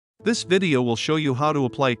This video will show you how to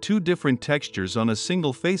apply two different textures on a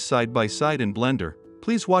single face side by side in Blender.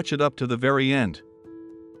 Please watch it up to the very end.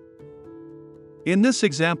 In this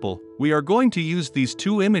example, we are going to use these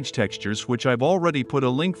two image textures, which I've already put a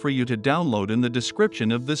link for you to download in the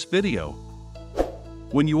description of this video.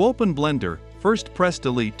 When you open Blender, first press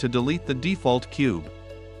Delete to delete the default cube.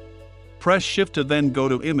 Press Shift to then go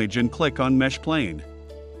to Image and click on Mesh Plane.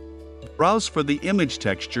 Browse for the image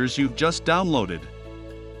textures you've just downloaded.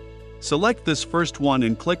 Select this first one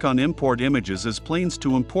and click on Import Images as Planes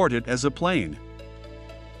to import it as a plane.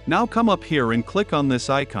 Now come up here and click on this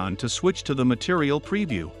icon to switch to the Material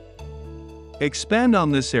Preview. Expand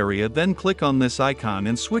on this area, then click on this icon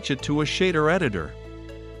and switch it to a shader editor.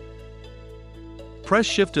 Press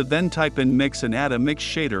Shift to then type in Mix and add a mix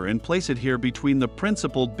shader and place it here between the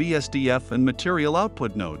principled BSDF and Material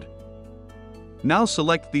Output node. Now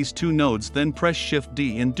select these two nodes, then press Shift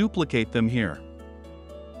D and duplicate them here.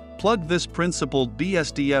 Plug this principled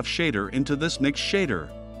BSDF shader into this mix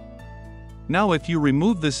shader. Now if you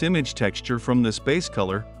remove this image texture from this base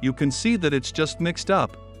color, you can see that it's just mixed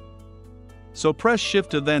up. So press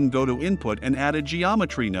Shift to then go to Input and add a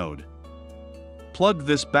geometry node. Plug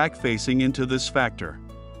this back facing into this factor.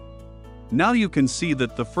 Now you can see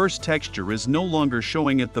that the first texture is no longer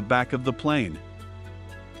showing at the back of the plane.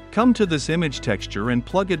 Come to this image texture and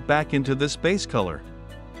plug it back into this base color.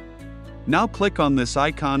 Now click on this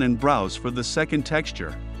icon and browse for the second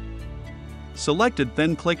texture. Select it,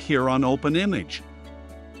 then click here on Open Image.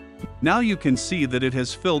 Now you can see that it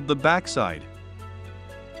has filled the backside.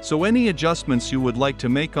 So any adjustments you would like to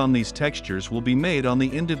make on these textures will be made on the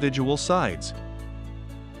individual sides.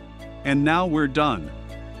 And now we're done.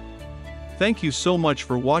 Thank you so much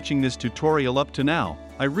for watching this tutorial up to now.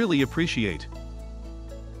 I really appreciate.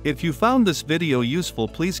 If you found this video useful,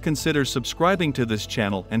 please consider subscribing to this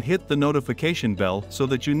channel and hit the notification bell so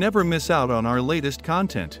that you never miss out on our latest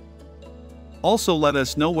content. Also, let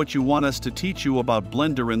us know what you want us to teach you about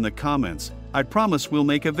Blender in the comments. I promise we'll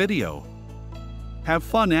make a video. Have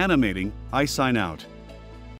fun animating. I sign out.